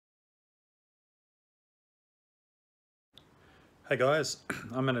Hey guys,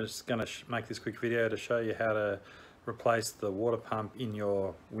 I'm just going to make this quick video to show you how to replace the water pump in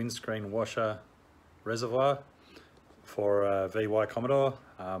your windscreen washer reservoir for a VY Commodore,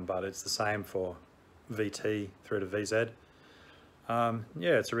 but it's the same for VT through to VZ.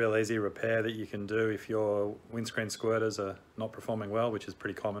 Yeah, it's a real easy repair that you can do if your windscreen squirters are not performing well, which is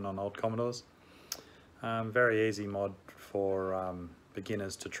pretty common on old Commodores. Very easy mod for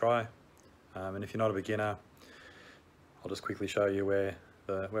beginners to try, and if you're not a beginner, I'll just quickly show you where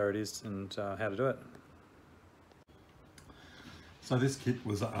it is and how to do it. So this kit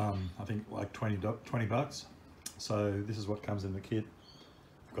was I think like 20 bucks. So this is what comes in the kit.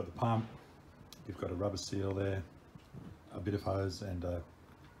 You've got the pump, you've got a rubber seal there, a bit of hose and a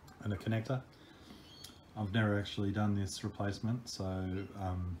connector. I've never actually done this replacement, so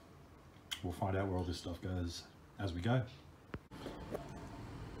we'll find out where all this stuff goes as we go.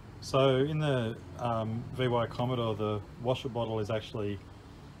 So in the VY Commodore, the washer bottle is actually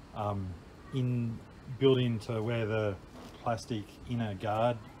built into where the plastic inner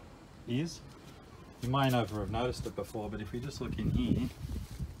guard is. You may never have noticed it before, but if we just look in here,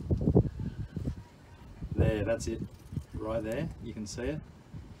 there, that's it, right there, you can see it.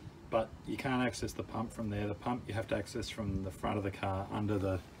 But you can't access the pump from there. The pump you have to access from the front of the car, under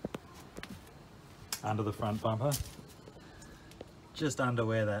the front bumper. Just under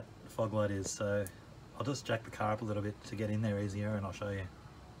where that fog light is, so I'll just jack the car up a little bit to get in there easier and I'll show you.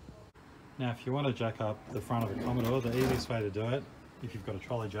 Now if you want to jack up the front of the Commodore, the easiest way to do it, if you've got a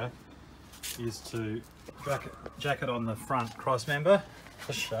trolley jack, is to jack it on the front cross member.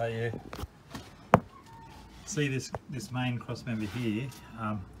 I'll show you. See this main cross member here,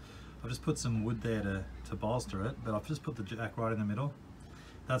 I've just put some wood there to bolster it, but I've just put the jack right in the middle.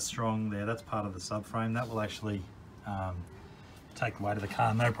 That's strong there, that's part of the subframe. That will actually take the weight of the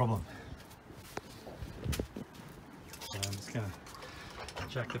car, no problem. So I'm just going to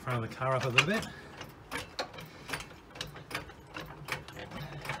jack the front of the car up a little bit.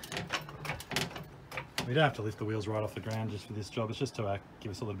 We don't have to lift the wheels right off the ground just for this job, it's just to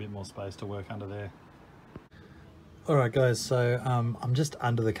give us a little bit more space to work under there. Alright guys, so I'm just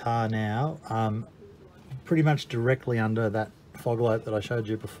under the car now, pretty much directly under that fog light that I showed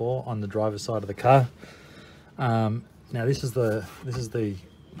you before on the driver's side of the car. Now this is the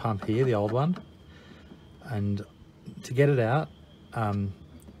pump here, the old one, and to get it out,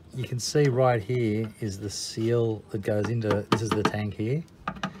 you can see right here is the seal that goes into, this is the tank here.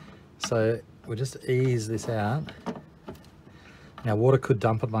 So we'll just ease this out. Now water could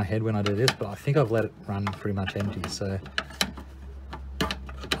dump on my head when I do this, but I think I've let it run pretty much empty, so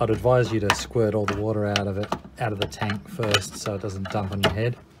I'd advise you to squirt all the water out of the tank first so it doesn't dump on your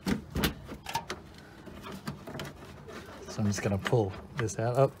head. So I'm just going to pull this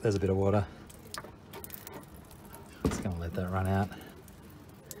out. Oh, there's a bit of water. Just going to let that run out.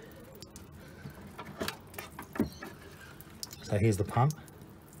 So here's the pump.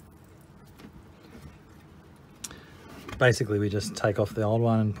 Basically we just take off the old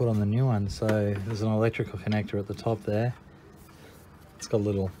one and put on the new one. So there's an electrical connector at the top there. It's got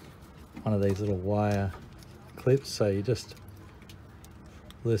one of these little wire clips, so you just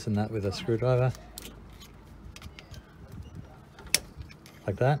loosen that with a screwdriver.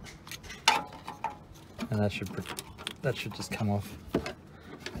 Like that, and that should just come off.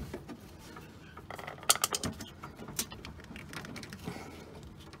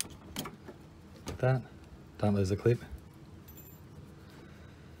 Like that. Don't lose the clip.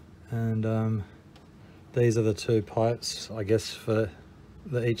 And these are the two pipes, I guess, for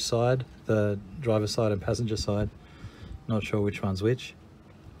each side, the driver's side and passenger side. Not sure which one's which.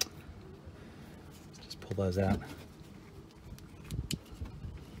 Let's just pull those out.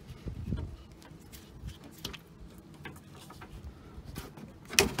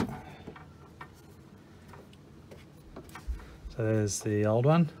 So there's the old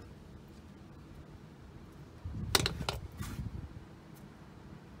one.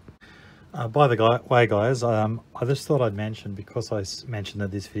 By the way guys, I just thought I'd mention, because I mentioned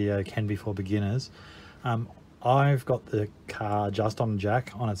that this video can be for beginners, I've got the car just on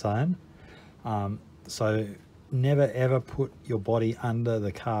jack on its own, so never ever put your body under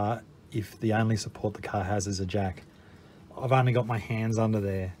the car if the only support the car has is a jack. I've only got my hands under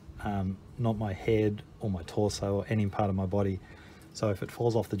there, not my head or my torso or any part of my body. So if it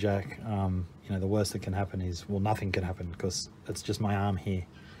falls off the jack, you know, the worst that can happen is, well, nothing can happen because it's just my arm here.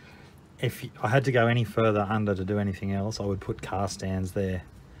 If I had to go any further under to do anything else, I would put car stands there.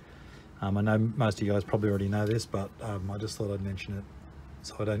 I know most of you guys probably already know this, but I just thought I'd mention it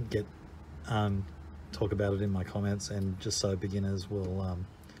so I don't get talk about it in my comments, and just so beginners will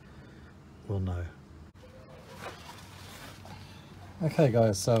know. Okay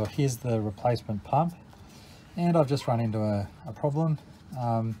guys, so here's the replacement pump, and I've just run into a problem.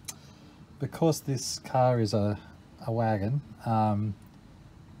 Because this car is a wagon,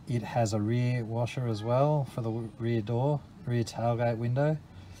 it has a rear washer as well for the rear tailgate window.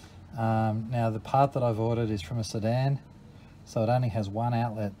 Now the part that I've ordered is from a sedan, so it only has one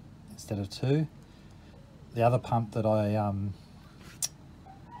outlet instead of two. The other pump that I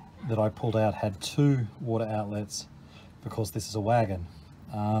pulled out had two water outlets because this is a wagon.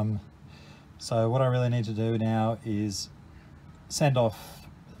 So what I really need to do now is send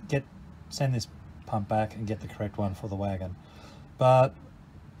this pump back and get the correct one for the wagon. But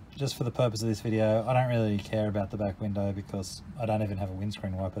just for the purpose of this video, I don't really care about the back window because I don't even have a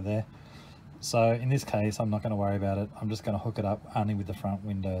windscreen wiper there. So in this case, I'm not going to worry about it. I'm just going to hook it up only with the front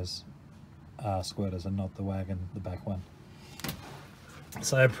windows squirters and not the wagon, the back one.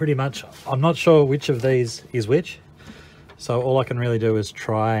 So pretty much, I'm not sure which of these is which. So all I can really do is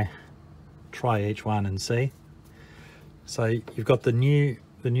try each one and see. So you've got the new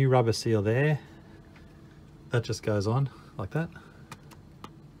rubber seal there. That just goes on like that.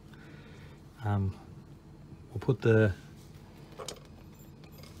 We'll put the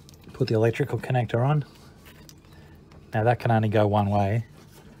electrical connector on. Now that can only go one way.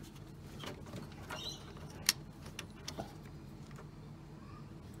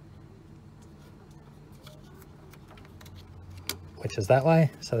 Which is that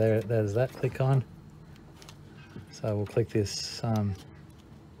way. So there's that click on. So we'll click this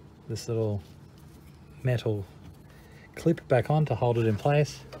this little metal clip back on to hold it in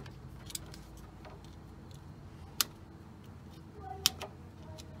place.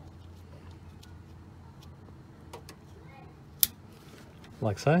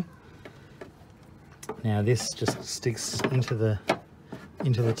 Like so. Now this just sticks into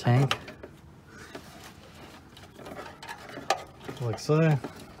the tank. Like so.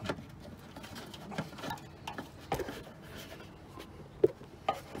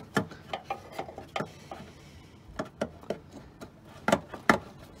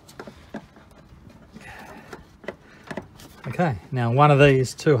 Okay, now one of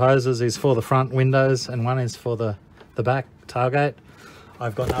these two hoses is for the front windows and one is for the back tailgate.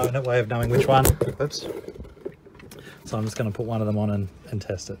 I've got no way of knowing which one. Oops. So I'm just going to put one of them on and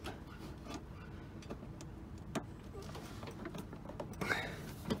test it.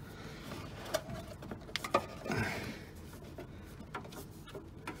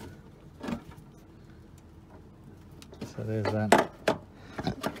 So there's that.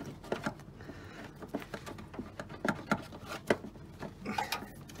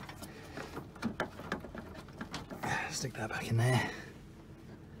 Stick that back in there.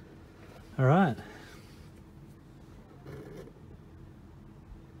 All right.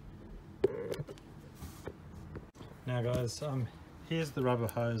 Now guys, here's the rubber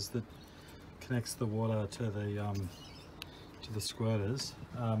hose that connects the water to the squirters.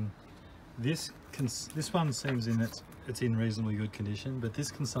 This one seems it's in reasonably good condition, but this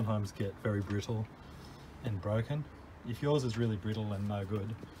can sometimes get very brittle and broken. If yours is really brittle and no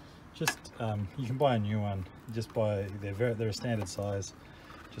good, just you can buy a new one. Just buy they're a standard size,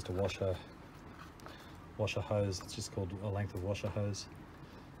 just a washer hose. It's just called a length of washer hose,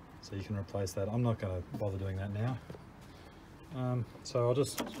 so you can replace that. I'm not going to bother doing that now. So I'll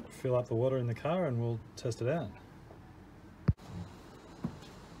just fill up the water in the car and we'll test it out.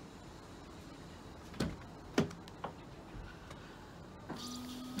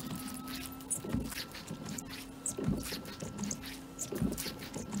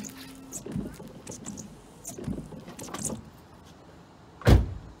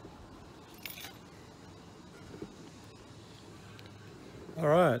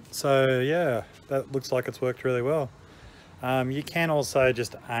 Alright, so yeah, that looks like it's worked really well. You can also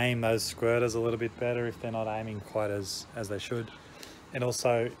just aim those squirters a little bit better if they're not aiming quite as they should. And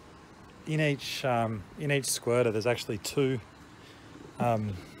also in each squirter there's actually two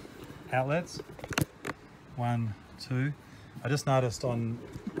outlets. 1, 2. I just noticed on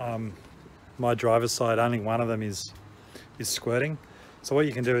my driver's side only one of them is squirting. So what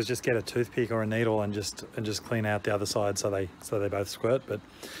you can do is just get a toothpick or a needle and just clean out the other side so they both squirt, but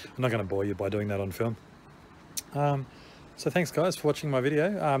I'm not going to bore you by doing that on film. So thanks guys for watching my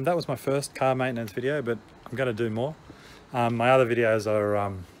video. That was my first car maintenance video, but I'm going to do more. My other videos are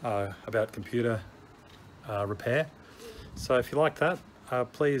about computer repair. So if you like that,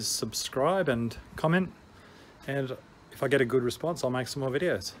 please subscribe and comment, and if I get a good response, I'll make some more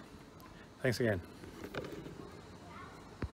videos. Thanks again.